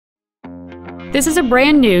This is a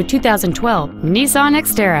brand new 2012 Nissan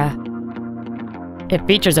Xterra. It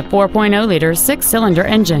features a 4.0-liter six-cylinder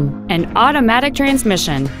engine, an automatic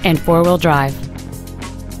transmission, and four-wheel drive.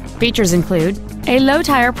 Features include a low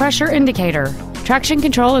tire pressure indicator, traction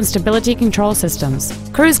control and stability control systems,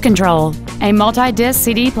 cruise control, a multi-disc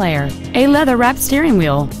CD player, a leather-wrapped steering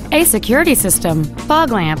wheel, a security system,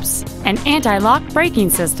 fog lamps, an anti-lock braking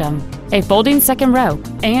system, a folding second row,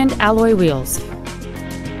 and alloy wheels.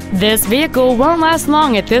 This vehicle won't last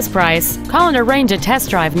long at this price. Call and arrange a test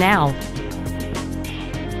drive now.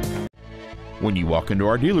 When you walk into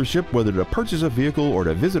our dealership, whether to purchase a vehicle or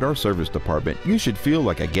to visit our service department, you should feel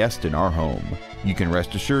like a guest in our home. You can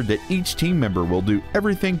rest assured that each team member will do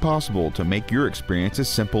everything possible to make your experience as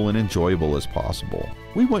simple and enjoyable as possible.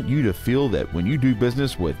 We want you to feel that when you do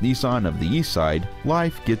business with Nissan of the Eastside,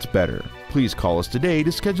 life gets better. Please call us today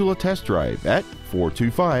to schedule a test drive at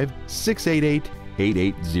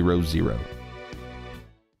 425-688-8800.